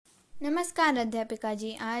नमस्कार अध्यापिका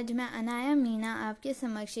जी। आज मैं अनाया मीना आपके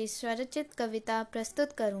समक्ष स्वरचित कविता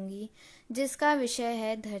प्रस्तुत करूंगी जिसका विषय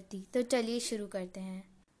है धरती। तो चलिए शुरू करते हैं।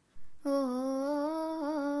 ओ,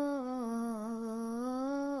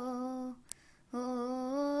 ओ,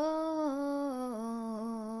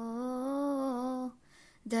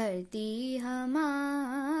 धरती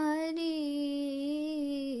हमारी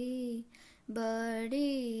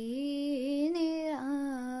बड़ी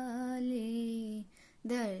निराली,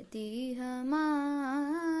 धरती हमारी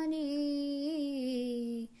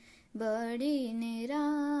बड़ी निराली,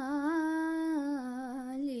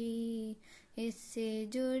 इससे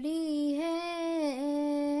जुड़ी है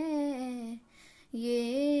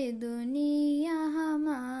ये दुनिया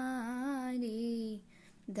हमारी,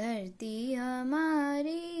 धरती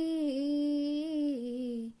हमारी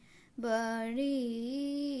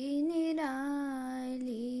बड़ी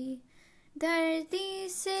निराली, धरती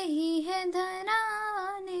से ही है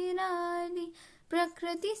धरा निराली,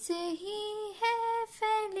 प्रकृति से ही है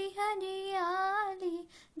फैली हरियाली,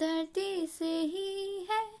 धरती से ही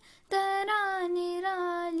है धरा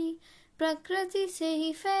निराली, प्रकृति से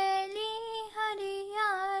ही फैली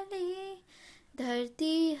हरियाली,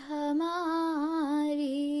 धरती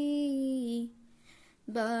हमारी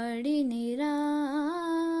बड़ी निराली,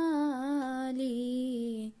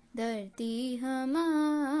 धरती हमारी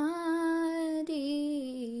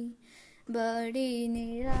बड़ी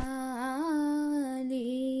निराली।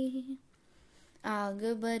 आग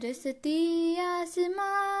बरसती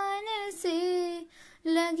आसमान से,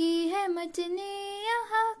 लगी है मचने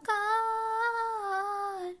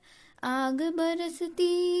हाहाकार, आग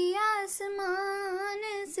बरसती आसमान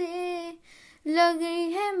से,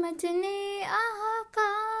 लगी है मचने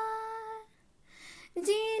हाहाकार,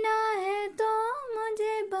 जीना है तो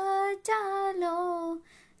मुझे बचा लो,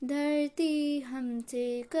 धरती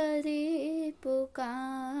हमसे करे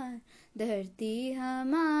पुकार, धरती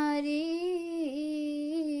हमारी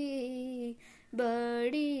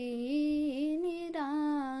बड़ी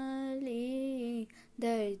निराली,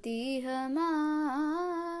 धरती हमारी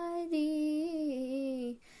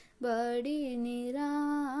बड़ी निराली,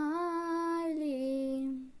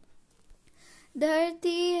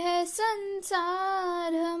 धरती है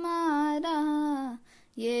संसार हमारा,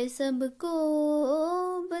 ये सबको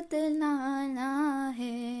बतलाना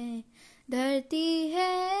है, धरती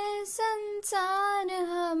है संसार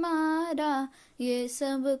हमारा, ये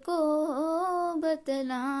सबको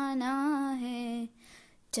बतलाना है,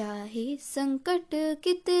 चाहे संकट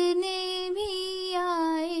कितने भी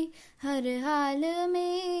आए, हर हाल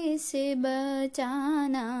में से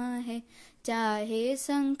बचाना है, चाहे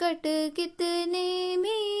संकट कितने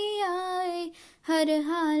भी आए, हर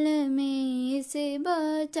हाल में से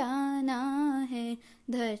बचाना है,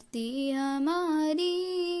 धरती हमारी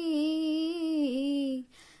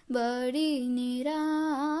बड़ी निराली,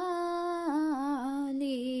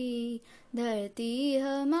 धरती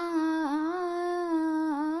हमारी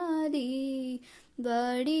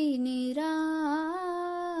बड़ी निराली,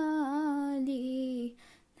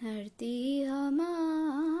 धरती हमारी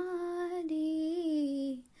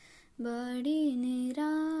बड़ी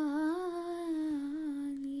निराली।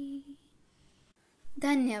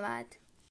 धन्यवाद।